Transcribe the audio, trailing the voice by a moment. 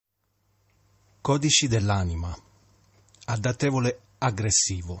Codici dell'anima, adattevole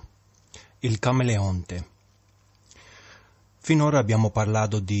aggressivo, il camaleonte. Finora abbiamo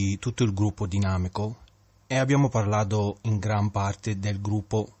parlato di tutto il gruppo dinamico e abbiamo parlato in gran parte del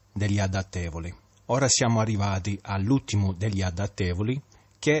gruppo degli adattevoli. Ora siamo arrivati all'ultimo degli adattevoli,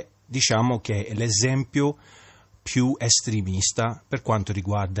 che diciamo che è l'esempio più estremista per quanto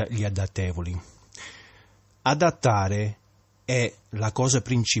riguarda gli adattevoli. Adattare è la cosa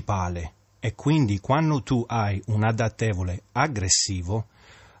principale. E quindi quando tu hai un adattevole aggressivo,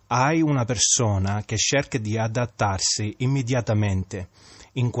 hai una persona che cerca di adattarsi immediatamente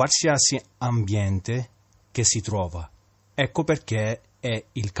in qualsiasi ambiente che si trova. Ecco perché è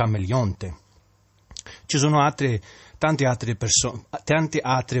il camaleonte. Ci sono tante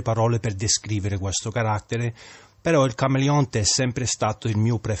altre parole per descrivere questo carattere, però il camaleonte è sempre stato il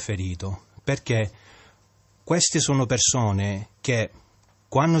mio preferito, perché queste sono persone che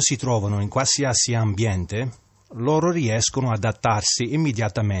quando si trovano in qualsiasi ambiente, loro riescono ad adattarsi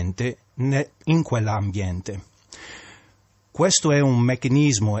immediatamente in quell'ambiente. Questo è un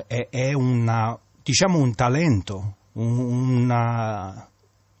meccanismo, è un talento, una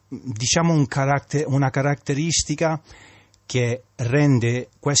caratteristica che rende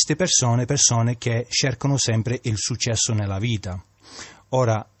queste persone che cercano sempre il successo nella vita.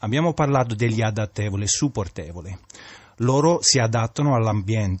 Ora, abbiamo parlato degli adattevoli supportevoli. Loro si adattano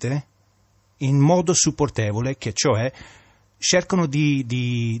all'ambiente in modo supportevole, che cioè cercano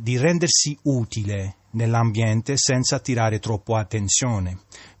di rendersi utile nell'ambiente senza attirare troppo attenzione.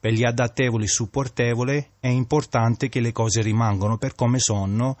 Per gli adattevoli supportevoli è importante che le cose rimangano per come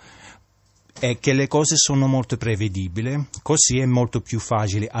sono e che le cose sono molto prevedibili, così è molto più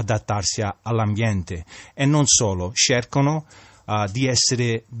facile adattarsi all'ambiente. E non solo, cercano di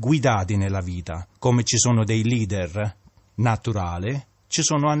essere guidati nella vita, come ci sono dei leader naturale, ci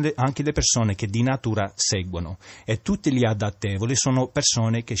sono anche le persone che di natura seguono, e tutti gli adattevoli sono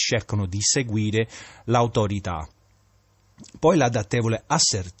persone che cercano di seguire l'autorità. Poi l'adattevole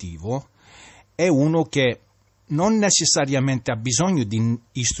assertivo è uno che non necessariamente ha bisogno di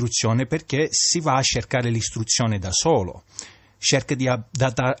istruzione, perché si va a cercare l'istruzione da solo, cerca di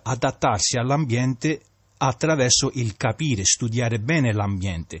adattarsi all'ambiente attraverso il capire, studiare bene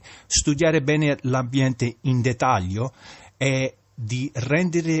l'ambiente in dettaglio e di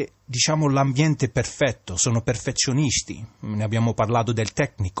rendere, l'ambiente perfetto. Sono perfezionisti, ne abbiamo parlato del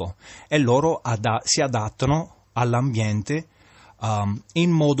tecnico, e loro si adattano all'ambiente in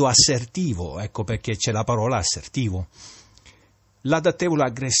modo assertivo, ecco perché c'è la parola assertivo. L'adattevole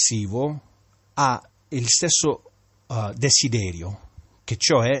aggressivo ha il stesso desiderio, che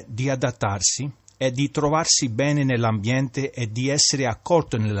cioè di adattarsi e di trovarsi bene nell'ambiente e di essere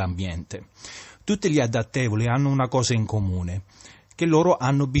accolto nell'ambiente. Tutti gli adattevoli hanno una cosa in comune, che loro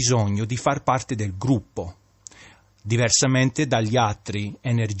hanno bisogno di far parte del gruppo. Diversamente dagli altri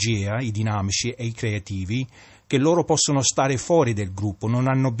energia, i dinamici e i creativi, che loro possono stare fuori del gruppo, non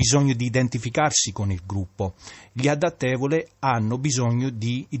hanno bisogno di identificarsi con il gruppo. Gli adattevoli hanno bisogno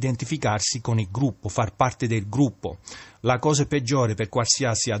di identificarsi con il gruppo, far parte del gruppo. La cosa peggiore per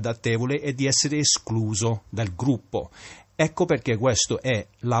qualsiasi adattevole è di essere escluso dal gruppo. Ecco perché questo è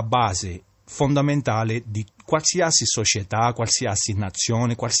la base fondamentale di qualsiasi società, qualsiasi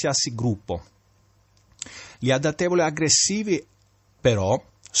nazione, qualsiasi gruppo. Gli adattevoli aggressivi, però,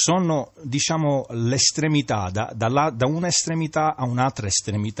 sono, l'estremità, da un'estremità a un'altra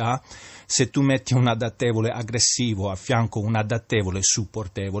estremità. Se tu metti un adattevole aggressivo a fianco un adattevole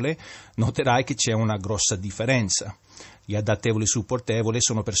supportevole, noterai che c'è una grossa differenza. Gli adattevoli supportevoli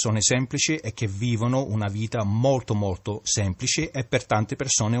sono persone semplici e che vivono una vita molto molto semplice, e per tante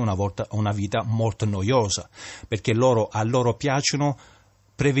persone una vita molto noiosa, perché a loro piacciono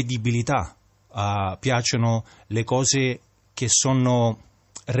prevedibilità, piacciono le cose che sono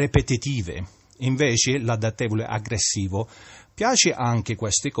ripetitive. Invece l'adattevole aggressivo piace anche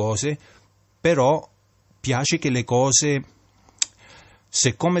queste cose, però piace che le cose,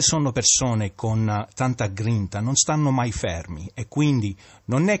 siccome sono persone con tanta grinta, non stanno mai fermi, e quindi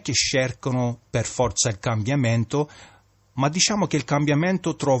non è che cercano per forza il cambiamento, ma che il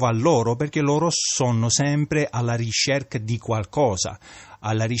cambiamento trova loro, perché loro sono sempre alla ricerca di qualcosa,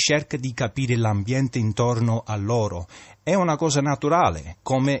 alla ricerca di capire l'ambiente intorno a loro. È una cosa naturale,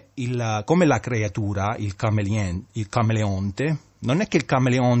 come la creatura, il camaleonte. Non è che il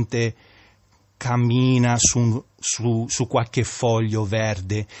camaleonte cammina su qualche foglio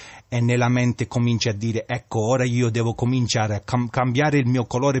verde e nella mente comincia a dire: ecco, ora io devo cominciare a cambiare il mio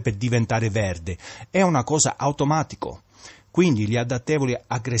colore per diventare verde. È una cosa automatica. Quindi gli adattevoli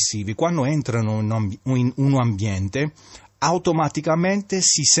aggressivi, quando entrano in un ambiente, automaticamente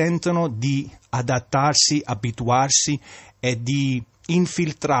si sentono di adattarsi, abituarsi e di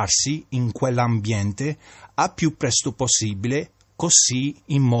infiltrarsi in quell'ambiente a più presto possibile, così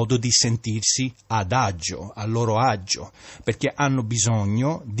in modo di sentirsi a loro agio, perché hanno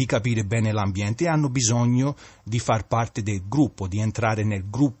bisogno di capire bene l'ambiente e hanno bisogno di far parte del gruppo, di entrare nel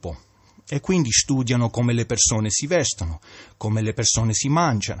gruppo. E quindi studiano come le persone si vestono, come le persone si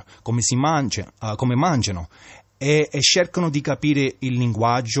mangiano, come mangiano, e cercano di capire il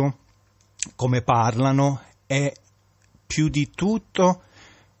linguaggio, come parlano, e più di tutto,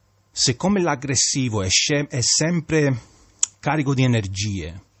 siccome l'aggressivo è sempre carico di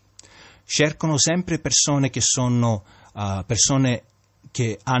energie, cercano sempre persone che sono persone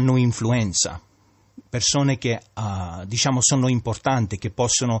che hanno influenza, persone che sono importanti, che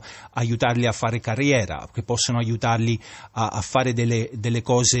possono aiutarli a fare carriera, che possono aiutarli a fare delle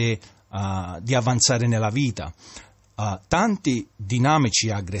cose, di avanzare nella vita. Tanti dinamici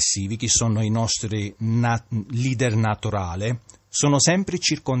aggressivi, che sono i nostri leader naturali, sono sempre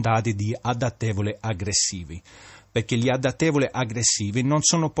circondati di adattevoli aggressivi, perché gli adattevoli aggressivi non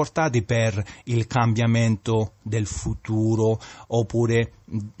sono portati per il cambiamento del futuro, oppure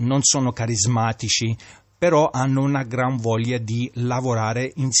non sono carismatici, però hanno una gran voglia di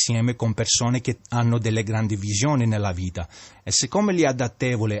lavorare insieme con persone che hanno delle grandi visioni nella vita. E siccome gli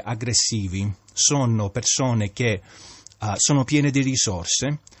adattevoli aggressivi sono persone che sono piene di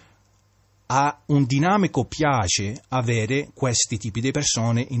risorse, a un dinamico piace avere questi tipi di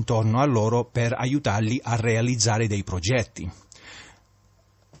persone intorno a loro per aiutarli a realizzare dei progetti.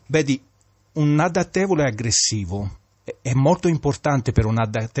 Vedi, un adattevole aggressivo, è molto importante per un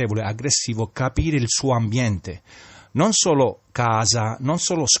adattevole aggressivo capire il suo ambiente, non solo casa, non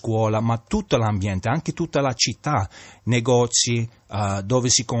solo scuola, ma tutto l'ambiente, anche tutta la città, negozi, dove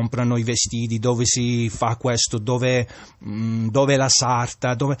si comprano i vestiti, dove si fa questo, dove è la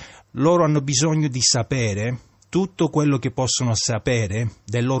sarta, loro hanno bisogno di sapere tutto quello che possono sapere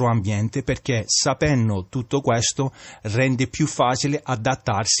del loro ambiente, perché sapendo tutto questo rende più facile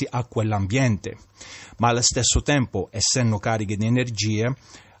adattarsi a quell'ambiente. Ma allo stesso tempo, essendo cariche di energie,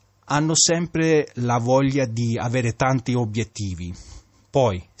 hanno sempre la voglia di avere tanti obiettivi.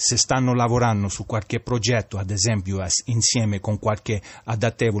 Poi, se stanno lavorando su qualche progetto, ad esempio insieme con qualche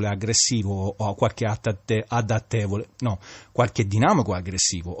adattevole aggressivo o qualche qualche dinamico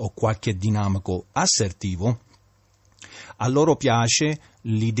aggressivo o qualche dinamico assertivo, a loro piace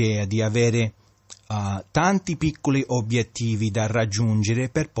l'idea di avere tanti piccoli obiettivi da raggiungere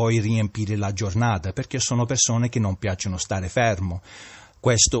per poi riempire la giornata, perché sono persone che non piacciono stare fermo.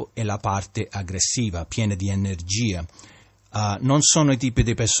 Questa è la parte aggressiva, piena di energia. Non sono i tipi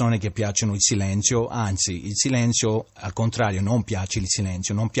di persone che piacciono il silenzio, anzi, il silenzio, al contrario, non piace il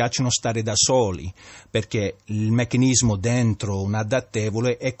silenzio, non piacciono stare da soli, perché il meccanismo dentro un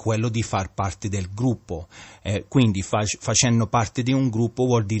adattevole è quello di far parte del gruppo. Quindi facendo parte di un gruppo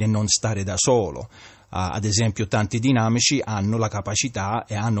vuol dire non stare da solo. Ad esempio, tanti dinamici hanno la capacità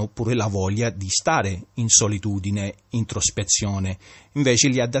e hanno pure la voglia di stare in solitudine, introspezione. Invece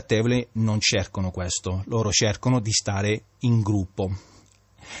gli adattevoli non cercano questo, loro cercano di stare in gruppo.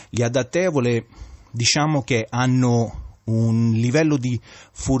 Gli adattevoli, diciamo che hanno un livello di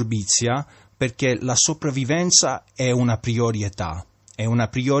furbizia, perché la sopravvivenza è una priorità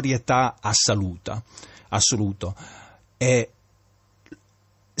assoluta. E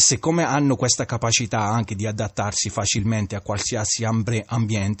siccome hanno questa capacità anche di adattarsi facilmente a qualsiasi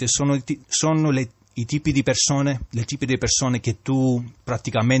ambiente, sono i tipi di persone che tu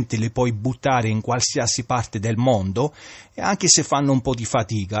praticamente le puoi buttare in qualsiasi parte del mondo, e anche se fanno un po' di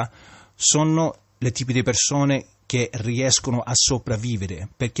fatica, sono le tipi di persone che riescono a sopravvivere,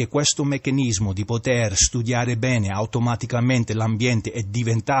 perché questo meccanismo di poter studiare bene automaticamente l'ambiente e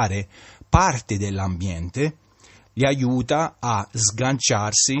diventare parte dell'ambiente li aiuta a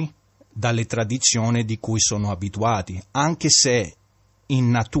sganciarsi dalle tradizioni di cui sono abituati, anche se in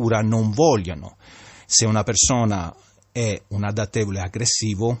natura non vogliono. Se una persona è un adattevole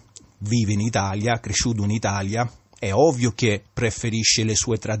aggressivo, vive in Italia, cresciuto in Italia, è ovvio che preferisce le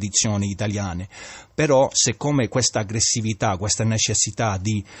sue tradizioni italiane, però siccome questa aggressività, questa necessità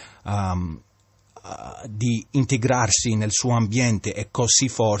di integrarsi nel suo ambiente è così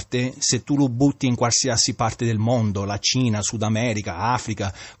forte, se tu lo butti in qualsiasi parte del mondo, la Cina, Sud America,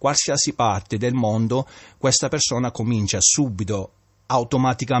 Africa, qualsiasi parte del mondo, questa persona comincia subito,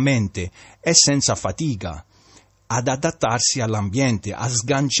 automaticamente e senza fatica ad adattarsi all'ambiente, a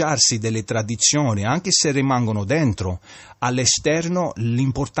sganciarsi delle tradizioni, anche se rimangono dentro. All'esterno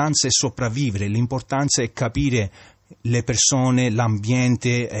l'importanza è sopravvivere, l'importanza è capire le persone,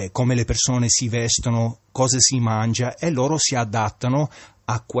 l'ambiente, come le persone si vestono, cosa si mangia, e loro si adattano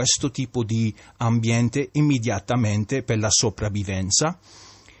a questo tipo di ambiente immediatamente per la sopravvivenza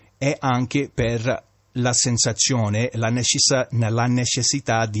e anche per la sensazione, la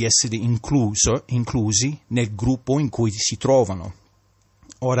necessità di essere inclusi nel gruppo in cui si trovano.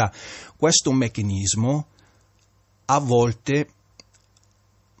 Ora, questo meccanismo a volte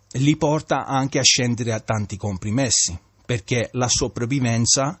li porta anche a scendere a tanti compromessi, perché la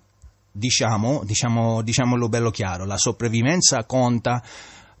sopravvivenza, diciamolo bello chiaro, la sopravvivenza conta,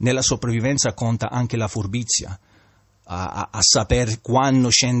 nella sopravvivenza conta anche la furbizia, a saper quando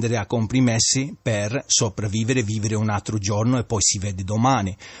scendere a compromessi per sopravvivere, vivere un altro giorno e poi si vede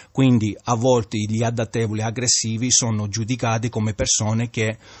domani. Quindi a volte gli adattevoli aggressivi sono giudicati come persone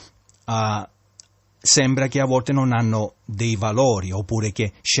che sembra che a volte non hanno dei valori, oppure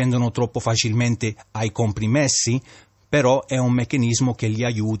che scendono troppo facilmente ai compromessi, però è un meccanismo che li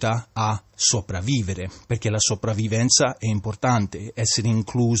aiuta a sopravvivere, perché la sopravvivenza è importante, essere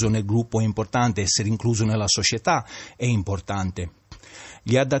incluso nel gruppo è importante, essere incluso nella società è importante.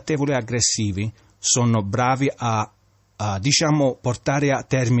 Gli adattevoli aggressivi sono bravi a portare a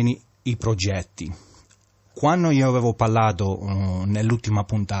termine i progetti. Quando io avevo parlato nell'ultima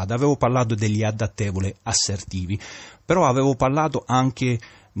puntata, avevo parlato degli adattevoli assertivi, però avevo parlato anche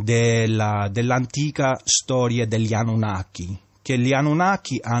dell'antica storia degli Anunnaki, che gli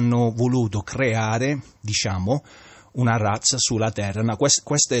Anunnaki hanno voluto creare, una razza sulla Terra.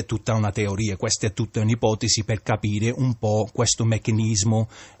 Questa è tutta una teoria, questa è tutta un'ipotesi per capire un po' questo meccanismo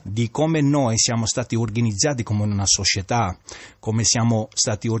di come noi siamo stati organizzati come una società, come siamo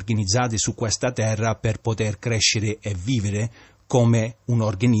stati organizzati su questa Terra per poter crescere e vivere come un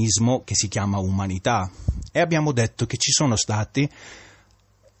organismo che si chiama umanità. E abbiamo detto che ci sono stati,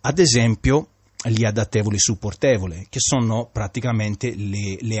 ad esempio, gli adattevoli supportevoli, che sono praticamente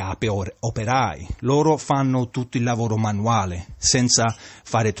le api operai. Loro fanno tutto il lavoro manuale, senza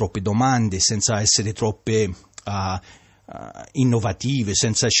fare troppe domande, senza essere troppe innovative,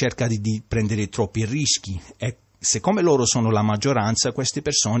 senza cercare di prendere troppi rischi. E siccome loro sono la maggioranza, queste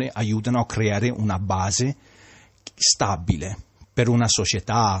persone aiutano a creare una base stabile per una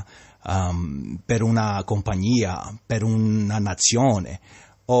società, per una compagnia, per una nazione,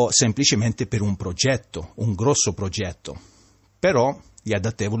 o semplicemente per un progetto, un grosso progetto. Però gli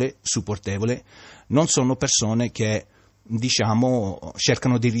adattevoli, supportevoli, non sono persone che,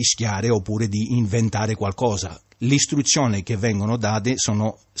 cercano di rischiare oppure di inventare qualcosa. Le istruzioni che vengono date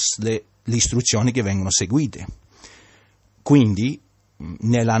sono le istruzioni che vengono seguite. Quindi,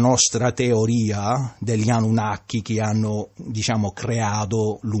 nella nostra teoria degli Anunnaki che hanno,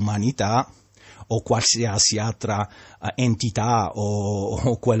 creato l'umanità, o qualsiasi altra entità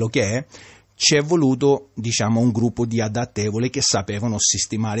o quello che è, ci è voluto, un gruppo di adattevoli che sapevano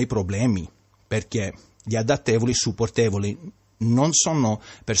sistemare i problemi, perché gli adattevoli supportevoli non sono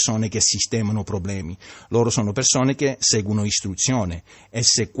persone che sistemano problemi, loro sono persone che seguono istruzioni, e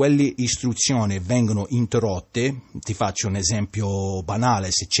se quelle istruzioni vengono interrotte, ti faccio un esempio banale,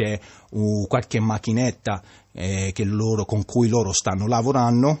 se c'è qualche macchinetta con cui loro stanno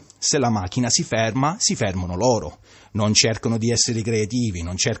lavorando, se la macchina si ferma, si fermano loro, non cercano di essere creativi,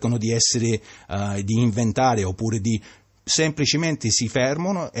 non cercano di inventare, oppure semplicemente si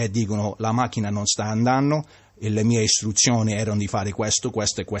fermano e dicono: la macchina non sta andando, e le mie istruzioni erano di fare questo,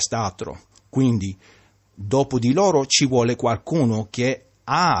 questo e quest'altro. Quindi dopo di loro ci vuole qualcuno che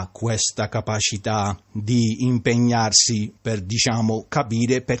ha questa capacità di impegnarsi per,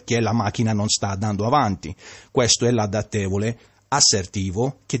 capire perché la macchina non sta andando avanti. Questo è l'adattevole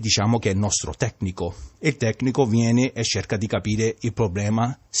assertivo, che che è il nostro tecnico. Il tecnico viene e cerca di capire il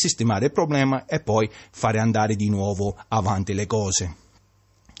problema, sistemare il problema e poi fare andare di nuovo avanti le cose.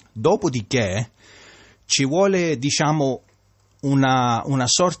 Dopodiché ci vuole, una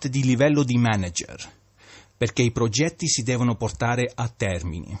sorta di livello di manager, perché i progetti si devono portare a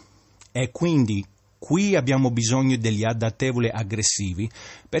termine. E quindi qui abbiamo bisogno degli adattevoli aggressivi,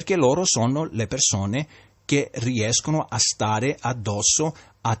 perché loro sono le persone che riescono a stare addosso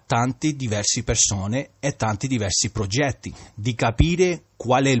a tante diverse persone e tanti diversi progetti, di capire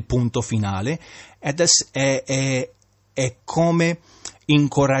qual è il punto finale e come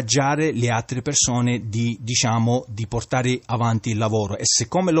incoraggiare le altre persone di portare avanti il lavoro. E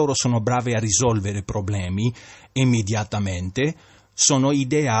siccome loro sono bravi a risolvere problemi immediatamente, sono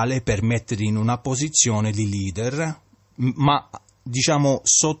ideali per mettere in una posizione di leader, ma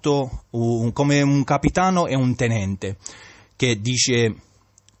sotto come un capitano e un tenente, che dice: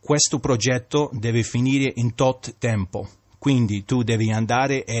 questo progetto deve finire in tot tempo, quindi tu devi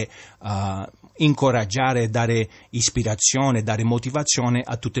andare e incoraggiare, dare ispirazione, dare motivazione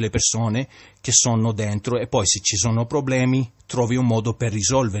a tutte le persone che sono dentro, e poi se ci sono problemi trovi un modo per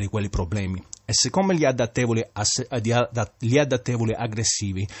risolvere quei problemi. E siccome gli adattevoli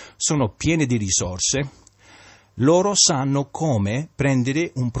aggressivi sono pieni di risorse, loro sanno come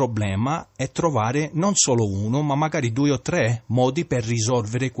prendere un problema e trovare non solo uno, ma magari 2 o 3 modi per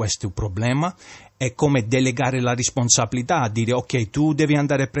risolvere questo problema, e come delegare la responsabilità, dire ok, tu devi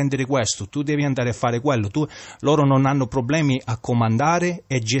andare a prendere questo, tu devi andare a fare quello. Loro non hanno problemi a comandare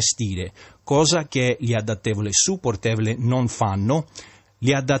e gestire, cosa che gli adattevoli supportevoli non fanno.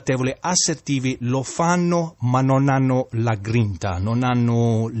 Gli adattevoli assertivi lo fanno, ma non hanno la grinta, non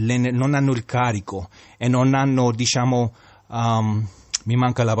hanno il carico e non hanno, mi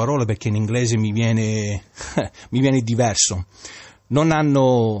manca la parola perché in inglese mi viene diverso. Non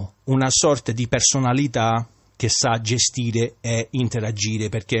hanno una sorta di personalità che sa gestire e interagire,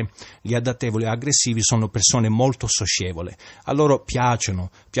 perché gli adattevoli aggressivi sono persone molto socievoli. A loro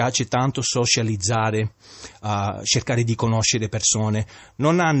piace tanto socializzare, cercare di conoscere persone.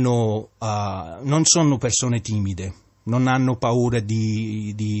 Non sono persone timide, non hanno paura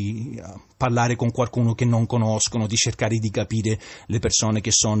di parlare con qualcuno che non conoscono, di cercare di capire le persone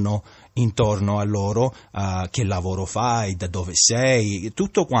che sono intorno a loro, che lavoro fai, da dove sei,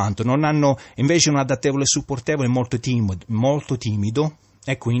 tutto quanto. Non hanno, invece un adattevole supportevole molto timido,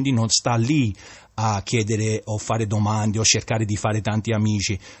 e quindi non sta lì a chiedere o fare domande o cercare di fare tanti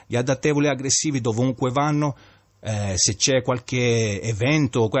amici. Gli adattevoli aggressivi dovunque vanno, se c'è qualche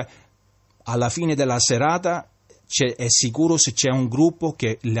evento, alla fine della serata è sicuro, se c'è un gruppo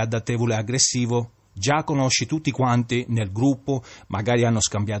che l'adattevole aggressivo già conosce tutti quanti nel gruppo, magari hanno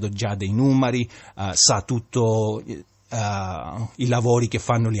scambiato già dei numeri, sa tutto i lavori che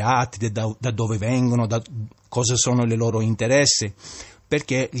fanno gli altri, da dove vengono, cosa sono le loro interessi,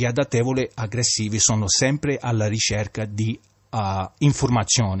 perché gli adattevoli aggressivi sono sempre alla ricerca di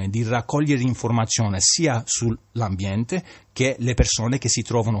informazione, di raccogliere informazione sia sull'ambiente che le persone che si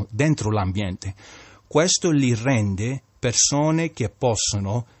trovano dentro l'ambiente. Questo li rende persone che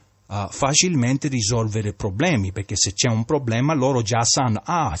possono facilmente risolvere problemi, perché se c'è un problema loro già sanno,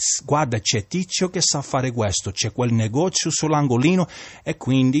 guarda, c'è Tizio che sa fare questo, c'è quel negozio sull'angolino, e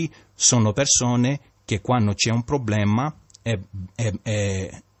quindi sono persone che quando c'è un problema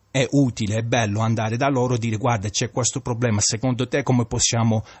è utile, è bello andare da loro e dire guarda, c'è questo problema, secondo te come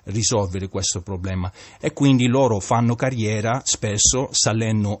possiamo risolvere questo problema? E quindi loro fanno carriera spesso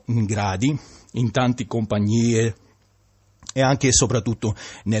salendo in gradi in tante compagnie, e anche e soprattutto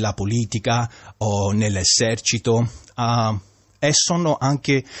nella politica o nell'esercito, e sono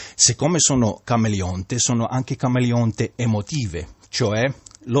anche, siccome sono camaleonte emotive, cioè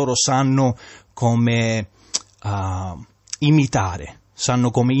loro sanno come imitare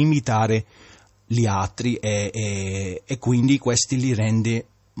gli altri, e quindi questi li rende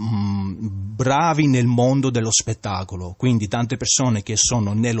bravi nel mondo dello spettacolo. Quindi tante persone che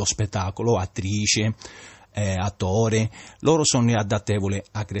sono nello spettacolo, attrice, attore, loro sono adattevoli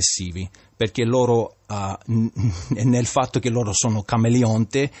aggressivi, perché loro nel fatto che loro sono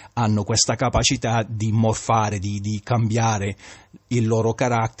camaleonte hanno questa capacità di morfare, di cambiare il loro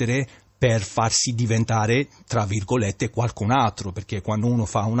carattere per farsi diventare, tra virgolette, qualcun altro, perché quando uno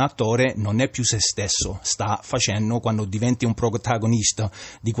fa un attore non è più se stesso, sta facendo, quando diventi un protagonista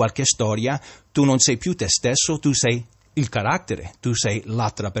di qualche storia, tu non sei più te stesso, tu sei il carattere, tu sei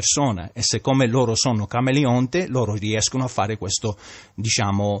l'altra persona, e siccome loro sono camaleonte, loro riescono a fare questo,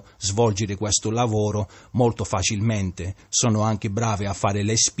 svolgere questo lavoro molto facilmente. Sono anche bravi a fare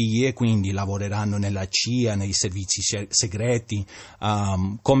le spie, quindi lavoreranno nella CIA, nei servizi segreti,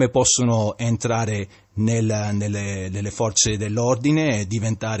 come possono entrare nelle forze dell'ordine e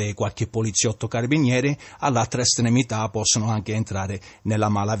diventare qualche poliziotto carabiniere. All'altra estremità possono anche entrare nella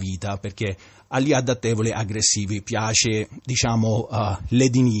malavita, perché agli adattevoli aggressivi piace,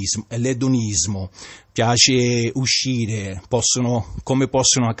 l'edonismo, piace uscire, come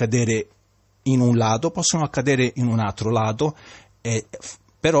possono accadere in un lato, possono accadere in un altro lato,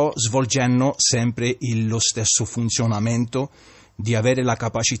 però svolgendo sempre lo stesso funzionamento di avere la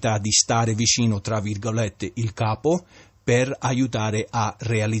capacità di stare vicino, tra virgolette, il capo, per aiutare a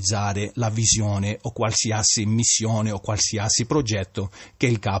realizzare la visione o qualsiasi missione o qualsiasi progetto che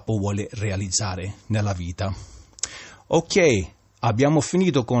il capo vuole realizzare nella vita. Ok, abbiamo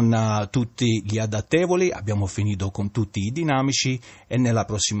finito con tutti gli adattevoli, abbiamo finito con tutti i dinamici, e nella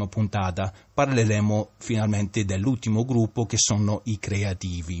prossima puntata parleremo finalmente dell'ultimo gruppo, che sono i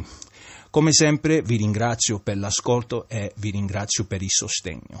creativi. Come sempre vi ringrazio per l'ascolto e vi ringrazio per il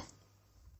sostegno.